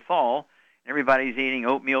comes the fall. Everybody's eating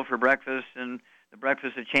oatmeal for breakfast and the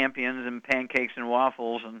breakfast of champions and pancakes and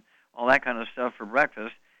waffles and all that kind of stuff for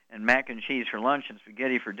breakfast and mac and cheese for lunch and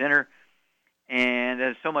spaghetti for dinner. And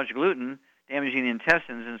there's so much gluten damaging the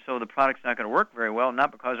intestines, and so the product's not going to work very well,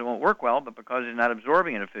 not because it won't work well, but because he's not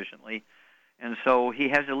absorbing it efficiently. And so he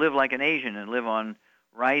has to live like an Asian and live on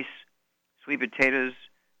rice, sweet potatoes,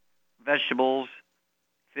 vegetables,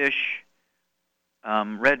 fish,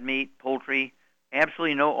 red meat, poultry,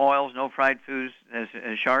 absolutely no oils, no fried foods, as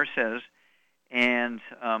Shar says. And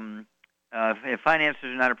if finances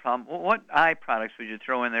are not a problem, what eye products would you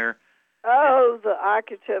throw in there? Oh, the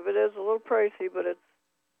Octave. It is a little pricey, but it's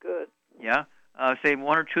good. Yeah. Say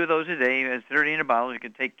 1 or 2 of those a day. It's 30 in a bottle. You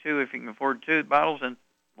could take 2 if you can afford 2 bottles, and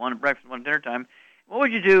 1 at breakfast, 1 at dinner time. What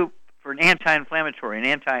would you do for an anti-inflammatory,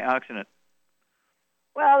 an antioxidant?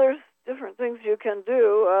 Well, there's different things you can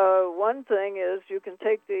do. One thing is you can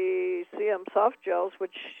take the CM soft gels,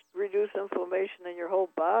 which reduce inflammation in your whole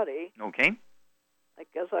body. Okay. I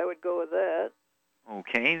guess I would go with that.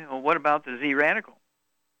 Okay. Well, what about the Z-Radical?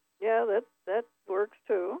 Yeah, that works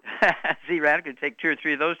too. Z-Radical. Take 2 or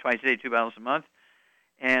 3 of those twice a day, 2 bottles a month.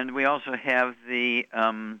 And we also have the,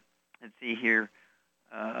 let's see here,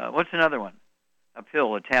 what's another one? A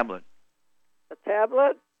pill, a tablet. A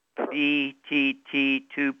tablet? BTT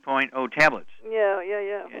 2.0 tablets. Yeah.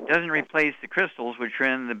 It doesn't replace the crystals, which are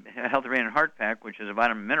in the Healthy Brain and Heart Pack, which is a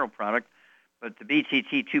vitamin mineral product. But the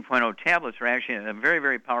BTT 2.0 tablets are actually a very,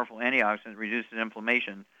 very powerful antioxidant that reduces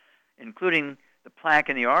inflammation, including the plaque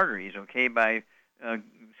in the arteries, okay, by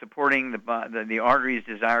supporting the artery's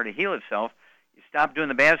desire to heal itself. You stop doing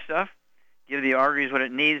the bad stuff, give the arteries what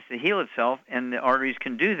it needs to heal itself, and the arteries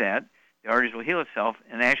can do that. The arteries will heal itself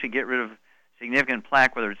and actually get rid of significant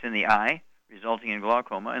plaque, whether it's in the eye, resulting in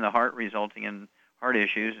glaucoma, in the heart, resulting in heart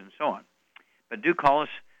issues, and so on. But do call us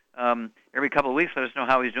every couple of weeks. Let us know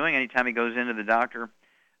how he's doing. Anytime he goes into the doctor,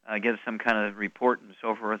 gets some kind of report and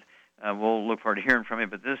so forth, we'll look forward to hearing from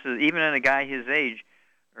him. But this is, even in a guy his age,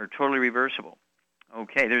 are totally reversible.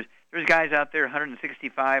 Okay, there's guys out there,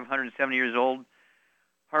 165, 170 years old,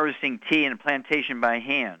 harvesting tea in a plantation by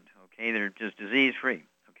hand. Okay, they're just disease-free.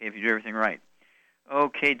 Okay, if you do everything right.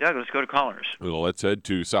 Okay, Doug, let's go to callers. Well, let's head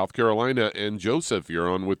to South Carolina. And Joseph, you're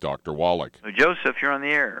on with Dr. Wallach. So Joseph, you're on the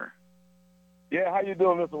air. Yeah, how you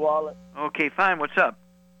doing, Mr. Wallach? Okay, fine. What's up?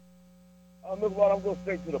 Mr. Wallach, I'm going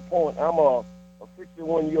straight to the point. I'm a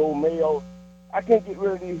 61-year-old male. I can't get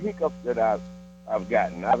rid of these hiccups that I've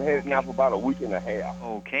gotten. I've had it now for about a week and a half.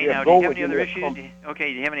 Okay, now do you have any other issues? Do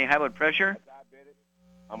you have any high blood pressure?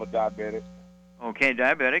 I'm a diabetic. Okay,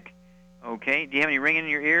 diabetic. Okay, do you have any ringing in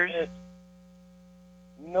your ears?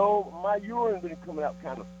 No, my urine been coming out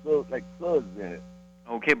kind of like suds in it.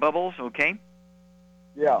 Okay, bubbles, okay.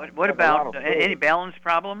 Yeah. What about any balance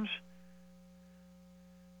problems?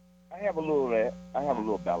 I have a little of that. I have a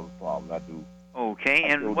little balance problem, I do. Okay,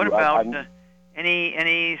 and what about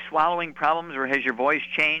any swallowing problems, or has your voice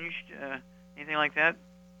changed? Anything like that?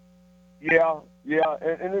 Yeah,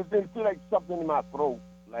 and it's been feel like something in my throat,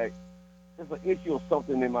 like there's an issue of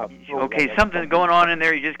something in my throat. Okay, like something's going on in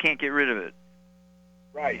there, you just can't get rid of it.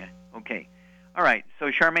 Right. Yeah. Okay. All right,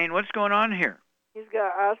 so Charmaine, what's going on here? He's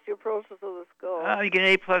got osteoporosis of the skull. You get an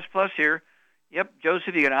A++ here. Yep,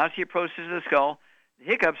 Joseph, you got osteoporosis of the skull. The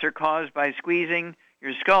hiccups are caused by squeezing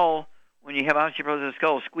your skull. When you have osteoporosis of the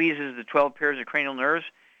skull, squeezes the 12 pairs of cranial nerves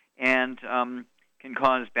and can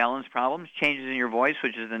cause balance problems, changes in your voice,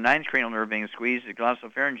 which is the 9th cranial nerve being squeezed, the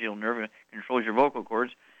glossopharyngeal nerve controls your vocal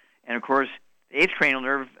cords. And, of course, the 8th cranial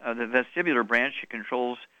nerve, the vestibular branch,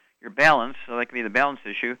 controls your balance, so that can be the balance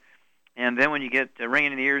issue. And then when you get a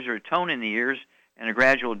ringing in the ears or a tone in the ears and a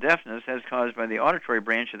gradual deafness, that's caused by the auditory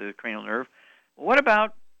branch of the cranial nerve. Well, what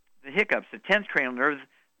about the hiccups? The 10th cranial nerve,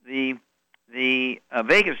 the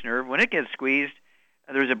vagus nerve, when it gets squeezed,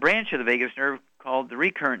 there's a branch of the vagus nerve called the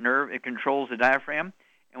recurrent nerve. It controls the diaphragm.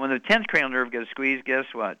 And when the 10th cranial nerve gets squeezed, guess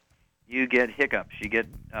what? You get hiccups. You get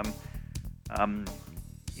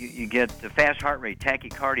you get the fast heart rate,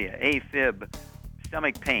 tachycardia, AFib,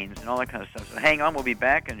 stomach pains, and all that kind of stuff. So hang on, we'll be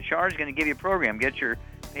back, and Char's going to give you a program. Get your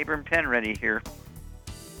paper and pen ready here.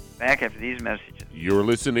 Back after these messages. You're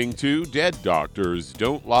listening to Dead Doctors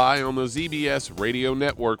Don't Lie on the ZBS Radio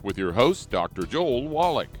Network with your host, Dr. Joel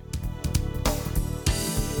Wallach.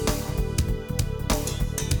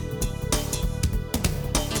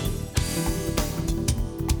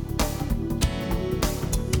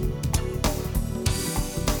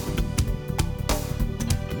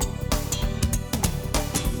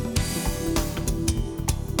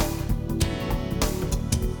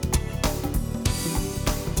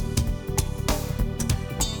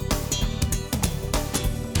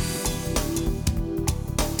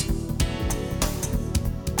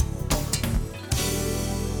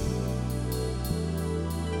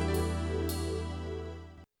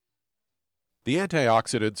 The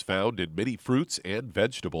antioxidants found in many fruits and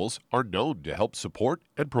vegetables are known to help support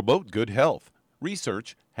and promote good health.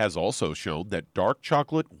 Research has also shown that dark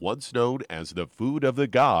chocolate, once known as the food of the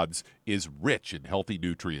gods, is rich in healthy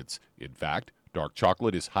nutrients. In fact, dark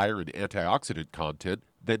chocolate is higher in antioxidant content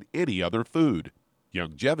than any other food.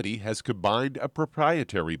 Youngevity has combined a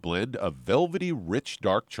proprietary blend of velvety rich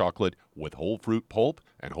dark chocolate with whole fruit pulp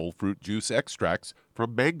and whole fruit juice extracts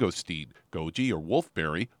from mangosteen, goji or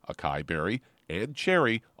wolfberry, acai berry, and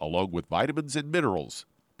cherry, along with vitamins and minerals,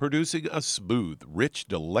 producing a smooth, rich,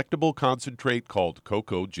 delectable concentrate called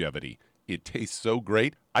Cocogevity. It tastes so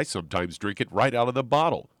great, I sometimes drink it right out of the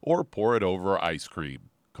bottle or pour it over ice cream.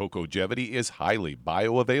 Cocogevity is highly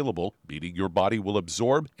bioavailable, meaning your body will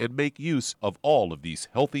absorb and make use of all of these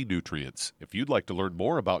healthy nutrients. If you'd like to learn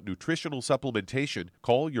more about nutritional supplementation,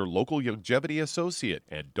 call your local Youngevity associate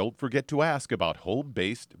and don't forget to ask about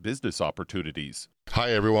home-based business opportunities.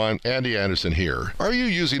 Hi everyone, Andy Anderson here. Are you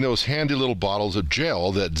using those handy little bottles of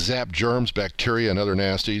gel that zap germs, bacteria, and other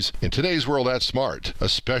nasties? In today's world, that's smart,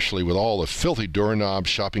 especially with all the filthy doorknobs,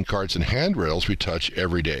 shopping carts, and handrails we touch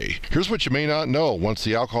every day. Here's what you may not know. Once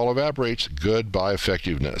the alcohol evaporates, goodbye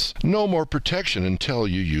effectiveness. No more protection until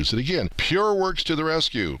you use it again. PureWorks to the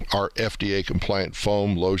rescue. Our FDA-compliant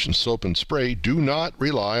foam, lotion, soap, and spray do not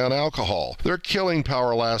rely on alcohol. Their killing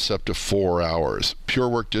power lasts up to 4 hours.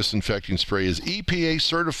 PureWorks disinfecting spray is EPA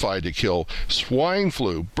certified to kill swine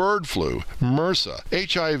flu, bird flu, MRSA,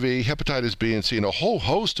 HIV, hepatitis B and C, and a whole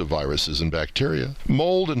host of viruses and bacteria.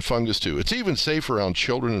 Mold and fungus too. It's even safe around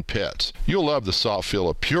children and pets. You'll love the soft feel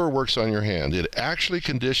of PureWorks on your hand. It actually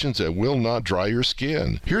conditions and will not dry your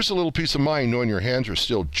skin. Here's a little peace of mind knowing your hands are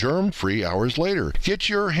still germ-free hours later. Get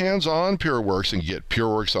your hands on PureWorks and get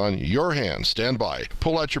PureWorks on your hands. Stand by.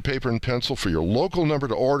 Pull out your paper and pencil for your local number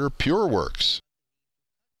to order PureWorks.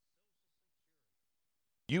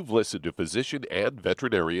 You've listened to physician and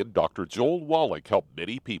veterinarian Dr. Joel Wallach help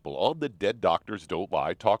many people on the Dead Doctors Don't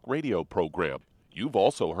Lie talk radio program. You've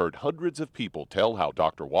also heard hundreds of people tell how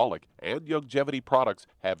Dr. Wallach and Youngevity products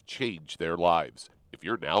have changed their lives. If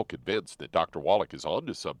you're now convinced that Dr. Wallach is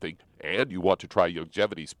onto something and you want to try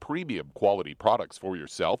Youngevity's premium quality products for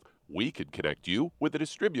yourself, we can connect you with a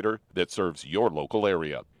distributor that serves your local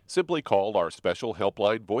area. Simply call our special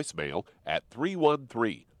helpline voicemail at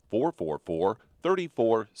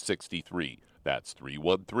 313-444-3463. That's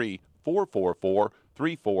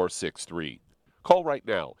 313-444-3463. Call right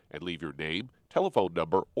now and leave your name, telephone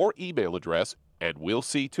number, or email address, and we'll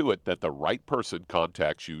see to it that the right person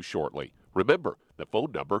contacts you shortly. Remember, the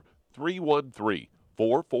phone number,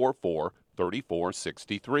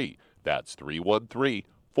 313-444-3463. That's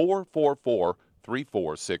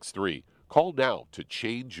 313-444-3463. Call now to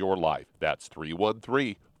change your life. That's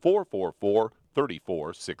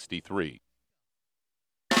 313-444-3463.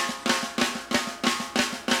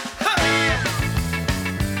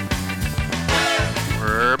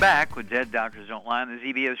 We're back with Dead Doctors Don't Lie on the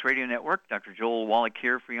ZBS Radio Network. Dr. Joel Wallach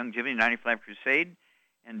here for Youngevity 95 Crusade.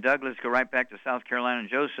 And Doug, let's go right back to South Carolina and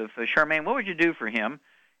Joseph. Charmaine, what would you do for him?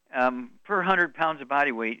 Per 100 pounds of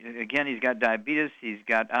body weight, again, he's got diabetes, he's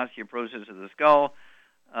got osteoporosis of the skull,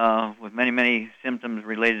 with many, many symptoms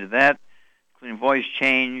related to that, including voice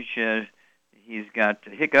change. He's got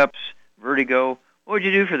hiccups, vertigo. What would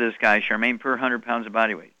you do for this guy, Charmaine, per 100 pounds of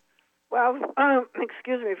body weight? Well,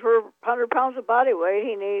 excuse me, for 100 pounds of body weight,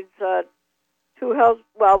 he needs one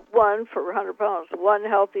for 100 pounds, one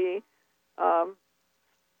healthy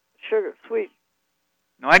sweet.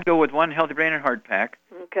 No, I'd go with one Healthy Brain and Heart pack.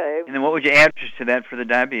 Okay. And then what would you add to that for the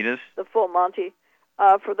diabetes? The full Monty.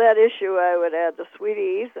 For that issue, I would add the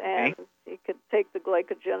Sweeties, and he could take the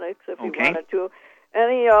glycogenics if he wanted to. And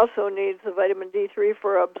he also needs the vitamin D3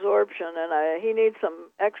 for absorption, and he needs some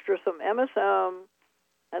MSM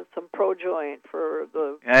and some ProJoint for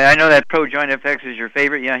the... I know that ProJoint FX is your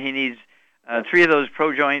favorite. Yeah, he needs 3 of those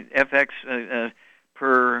ProJoint FX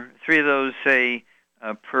per 3 of those, say,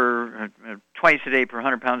 twice a day per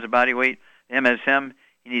 100 pounds of body weight. The MSM,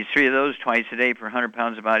 he needs 3 of those twice a day per 100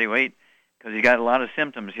 pounds of body weight because he's got a lot of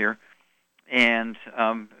symptoms here. And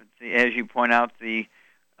as you point out, the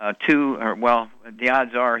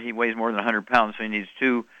odds are he weighs more than 100 pounds, so he needs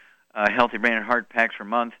 2 Healthy Brain and Heart packs per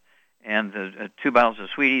month and 2 bottles of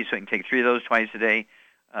Sweeties, so he can take 3 of those twice a day.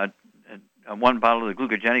 1 bottle of the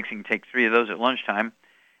glucogenics, he can take 3 of those at lunchtime,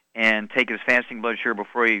 and take his fasting blood sugar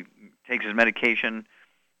before he takes his medication.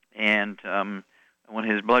 And when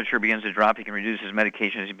his blood sugar begins to drop, he can reduce his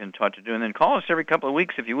medication as he's been taught to do. And then call us every couple of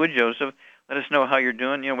weeks if you would, Joseph. Let us know how you're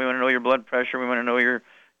doing. We want to know your blood pressure. We want to know your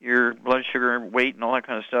blood sugar, weight, and all that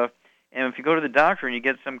kind of stuff. And if you go to the doctor and you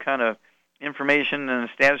get some kind of information and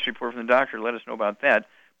a status report from the doctor, let us know about that.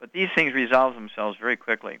 But these things resolve themselves very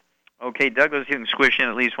quickly. Okay, Douglas, you can squish in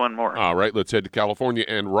at least one more. All right, let's head to California.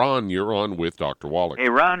 And Ron, you're on with Dr. Wallach. Hey,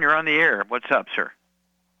 Ron, you're on the air. What's up, sir?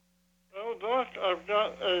 Well, Doc, I've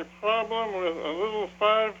got a problem with a little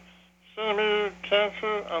 5-centimeter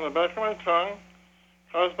cancer on the back of my tongue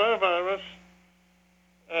caused by a virus,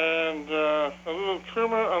 and a little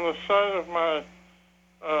tumor on the side of my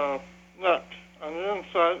neck. On the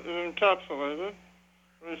inside, it encapsulated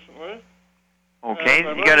recently. Okay,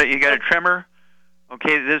 you got a tremor.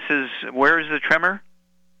 Okay, where is the tremor?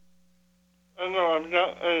 No, I've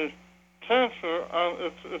got a cancer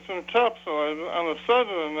it's encapsulated on the side of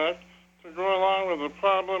the neck to go along with the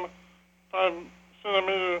problem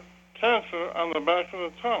 5-centimeter cancer on the back of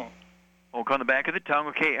the tongue. Okay, on the back of the tongue.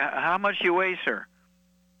 Okay, how much do you weigh, sir?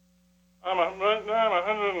 Right now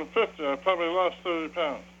I'm 150. I probably lost 30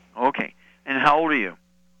 pounds. Okay, and how old are you?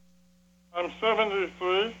 I'm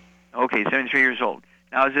 73. Okay, 73 years old.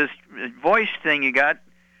 Now, is this voice thing you got,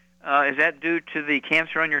 is that due to the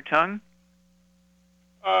cancer on your tongue?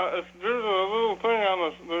 It's due to the little thing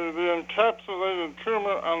on the encapsulated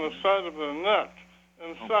tumor on the side of the neck,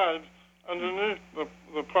 inside, underneath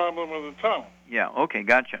the problem with the tongue. Yeah, okay,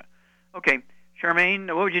 gotcha. Okay, Charmaine,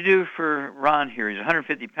 what would you do for Ron here? He's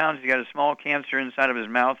 150 pounds. He's got a small cancer inside of his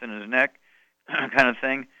mouth and his neck kind of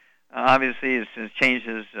thing. Obviously, it's changed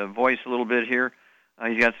his voice a little bit here.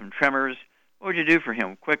 He's got some tremors. What would you do for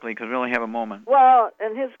him quickly, because we only have a moment? Well,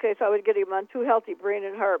 in his case, I would get him on 2 healthy brain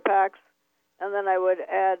and heart packs, and then I would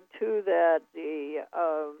add to that the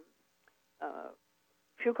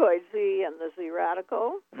Fucoid Z and the Z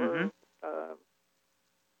Radical for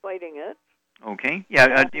fighting it. Okay.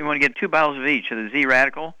 Yeah, you want to get 2 bottles of each of the Z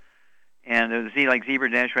Radical, and the Z like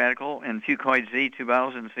Zebra Dash Radical, and Fucoid Z, 2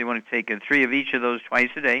 bottles, and so you want to take 3 of each of those twice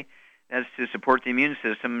a day. That's to support the immune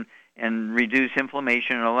system and reduce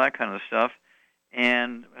inflammation and all that kind of stuff.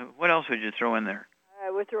 And what else would you throw in there?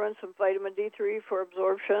 I would throw in some vitamin D3 for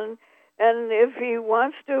absorption. And if he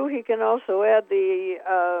wants to, he can also add the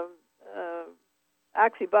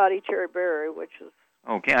Oxybody Cherry Berry, which is...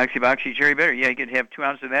 Okay, Oxyboxy Cherry Berry. Yeah, you could have 2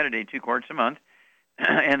 ounces of that a day, 2 quarts a month.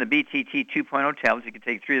 And the BTT 2.0 tablets, you could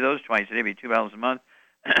take 3 of those twice a day, be 2 bottles a month.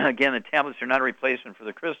 Again, the tablets are not a replacement for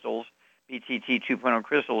the crystals, BTT 2.0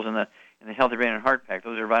 crystals in the Healthy Brain and Heart Pack.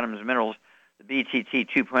 Those are vitamins and minerals. The BTT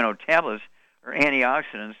 2.0 tablets are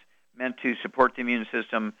antioxidants meant to support the immune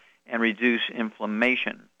system and reduce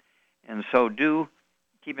inflammation. And so do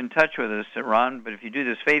keep in touch with us, Ron, but if you do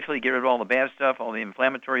this faithfully, get rid of all the bad stuff, all the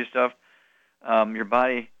inflammatory stuff, your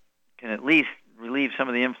body can at least relieve some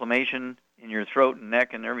of the inflammation in your throat and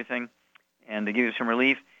neck and everything, and to give you some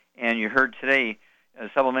relief. And you heard today,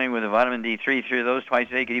 supplementing with a vitamin D3, 3 of those twice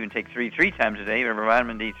a day. You could even take 3 times a day of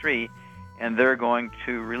vitamin D3, and they're going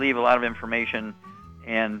to relieve a lot of inflammation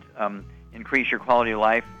and increase your quality of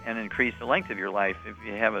life and increase the length of your life. If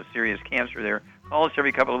you have a serious cancer there, call us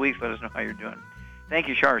every couple of weeks. Let us know how you're doing. Thank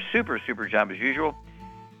you, Char. Super job as usual.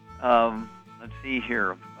 Let's see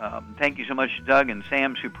here. Thank you so much, Doug and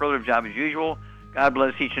Sam. Superlative job as usual. God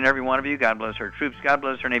bless each and every one of you. God bless our troops. God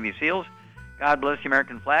bless our Navy SEALs. God bless the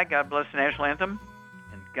American flag. God bless the national anthem.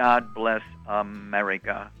 And God bless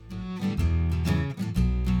America.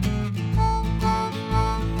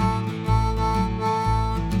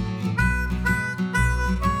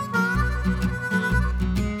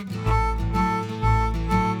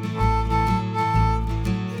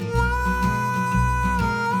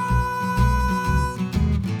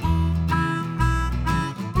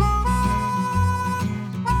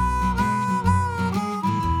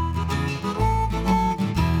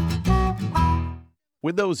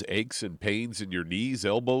 When those aches and pains in your knees,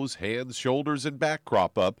 elbows, hands, shoulders, and back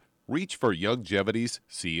crop up, reach for Youngevity's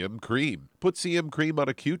CM Cream. Put CM Cream on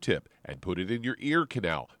a Q-tip and put it in your ear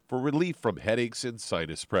canal for relief from headaches and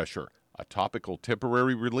sinus pressure. A topical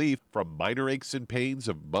temporary relief from minor aches and pains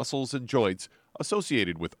of muscles and joints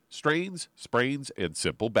associated with strains, sprains, and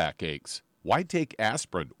simple backaches. Why take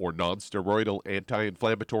aspirin or non-steroidal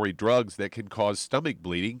anti-inflammatory drugs that can cause stomach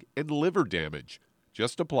bleeding and liver damage?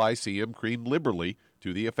 Just apply CM Cream liberally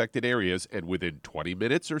to the affected areas, and within 20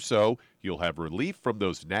 minutes or so, you'll have relief from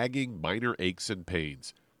those nagging minor aches and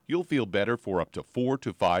pains. You'll feel better for up to 4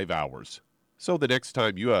 to 5 hours. So the next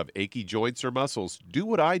time you have achy joints or muscles, do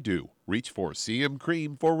what I do. Reach for CM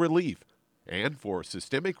Cream for relief. And for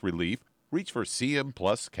systemic relief, reach for CM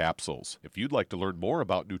Plus capsules. If you'd like to learn more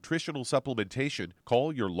about nutritional supplementation,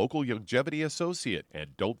 call your local Youngevity associate,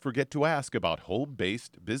 and don't forget to ask about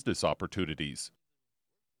home-based business opportunities.